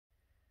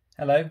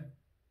Hello,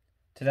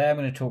 today I'm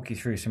going to talk you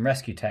through some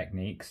rescue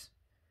techniques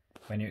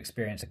when you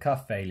experience a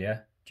cuff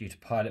failure due to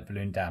pilot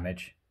balloon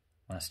damage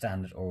on a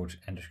standard oral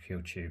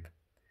endotracheal tube.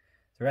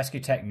 The rescue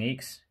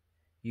techniques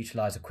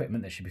utilise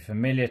equipment that should be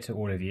familiar to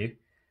all of you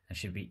and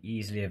should be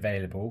easily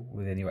available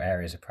within your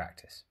areas of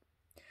practice.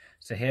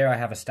 So here I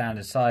have a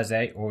standard size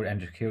 8 oral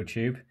endotracheal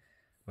tube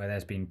where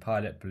there's been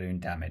pilot balloon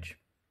damage.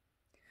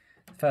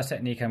 The first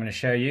technique I'm going to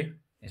show you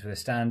is with a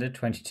standard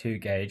 22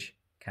 gauge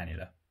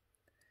cannula.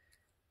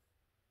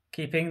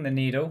 Keeping the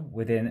needle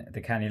within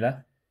the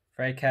cannula,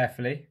 very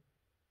carefully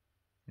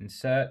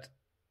insert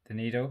the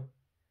needle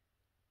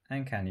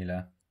and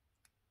cannula.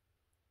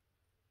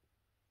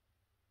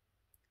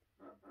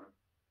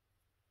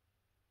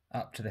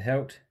 Up to the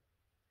hilt.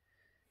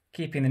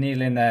 Keeping the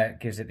needle in there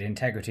gives it the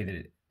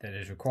integrity that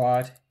is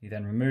required. You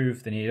then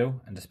remove the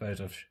needle and dispose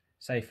of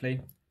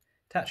safely.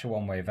 Attach a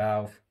one-way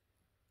valve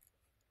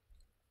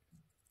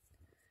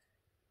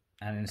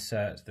and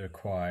insert the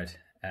required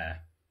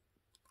air.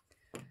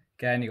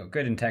 Again, you've got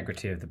good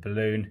integrity of the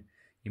balloon.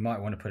 You might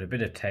want to put a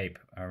bit of tape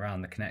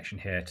around the connection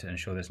here to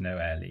ensure there's no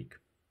air leak.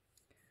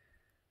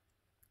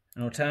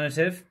 An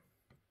alternative,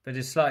 but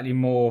is slightly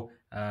more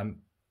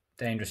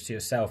dangerous to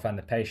yourself and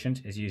the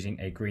patient, is using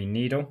a green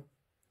needle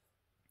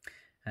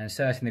and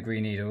inserting the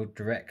green needle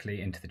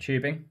directly into the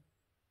tubing.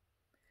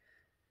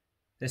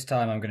 This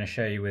time I'm going to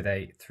show you with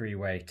a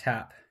three-way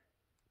tap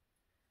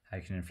how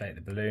you can inflate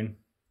the balloon.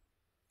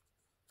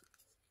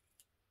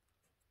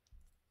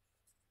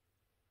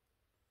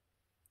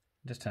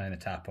 Just turning the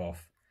tap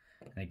off,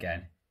 and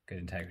again, good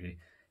integrity.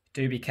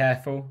 Do be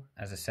careful,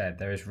 as I said,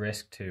 there is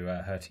risk to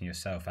hurting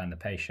yourself and the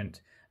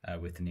patient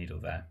with the needle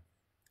there.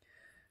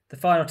 The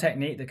final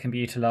technique that can be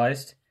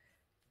utilised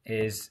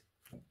is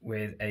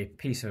with a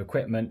piece of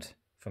equipment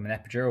from an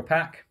epidural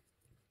pack.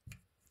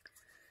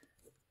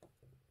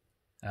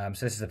 So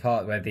this is the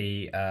part where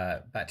the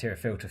bacteria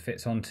filter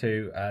fits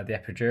onto the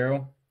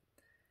epidural.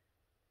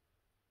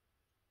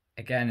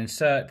 Again,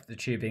 insert the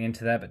tubing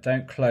into there, but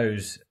don't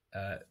close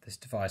this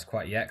device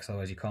quite yet, because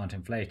otherwise you can't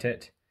inflate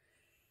it.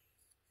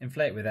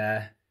 Inflate with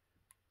air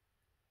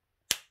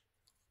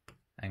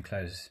and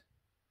close,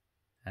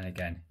 and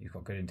again you've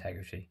got good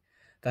integrity.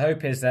 The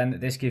hope is then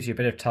that this gives you a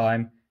bit of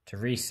time to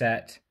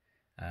reset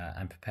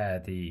and prepare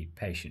the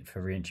patient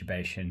for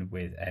reintubation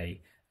with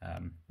a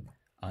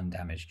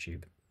undamaged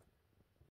tube.